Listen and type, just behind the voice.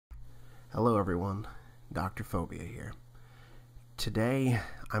Hello everyone, Dr. Phobia here. Today,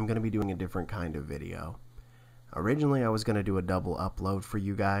 I'm going to be doing a different kind of video. Originally, I was going to do a double upload for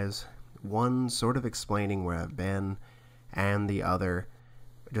you guys, one sort of explaining where I've been, and the other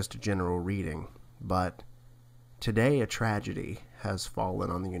just a general reading, but today a tragedy has fallen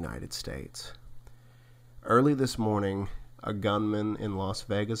on the United States. Early this morning, a gunman in Las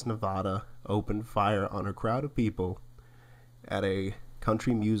Vegas, Nevada opened fire on a crowd of people at a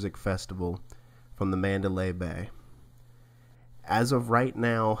country music festival from the Mandalay Bay. As of right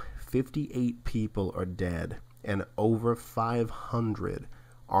now, 58 people are dead and over 500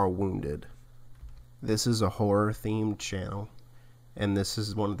 are wounded. This is a horror-themed channel, and this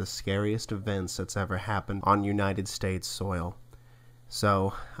is one of the scariest events that's ever happened on United States soil.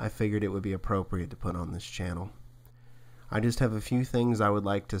 So I figured it would be appropriate to put on this channel. I just have a few things I would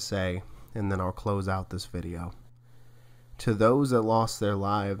like to say, and then I'll close out this video. To those that lost their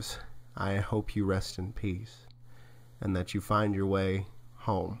lives, I hope you rest in peace, and that you find your way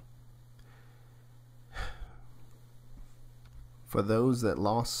home. For those that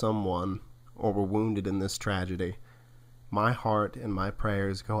lost someone or were wounded in this tragedy, my heart and my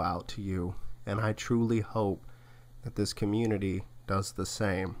prayers go out to you, and I truly hope that this community does the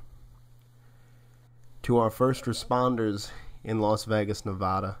same. To our first responders in Las Vegas,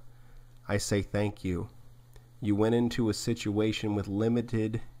 Nevada, I say thank you. You went into a situation with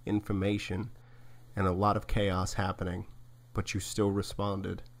limited information and a lot of chaos happening, but you still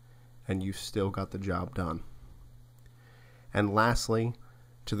responded, and you still got the job done. And lastly,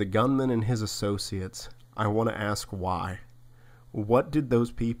 to the gunman and his associates, I want to ask why. What did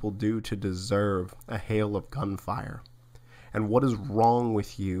those people do to deserve a hail of gunfire? And what is wrong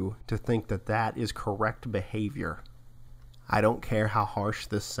with you to think that that is correct behavior? I don't care how harsh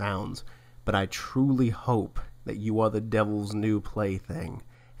this sounds, but I truly hope that you are the devil's new plaything,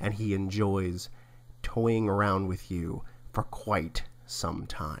 and he enjoys toying around with you for quite some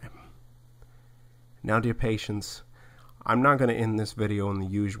time. Now, dear patients, I'm not going to end this video in the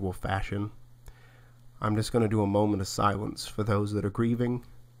usual fashion. I'm just going to do a moment of silence for those that are grieving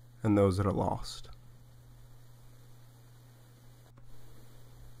and those that are lost.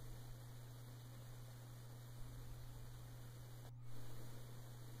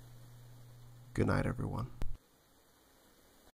 Good night, everyone.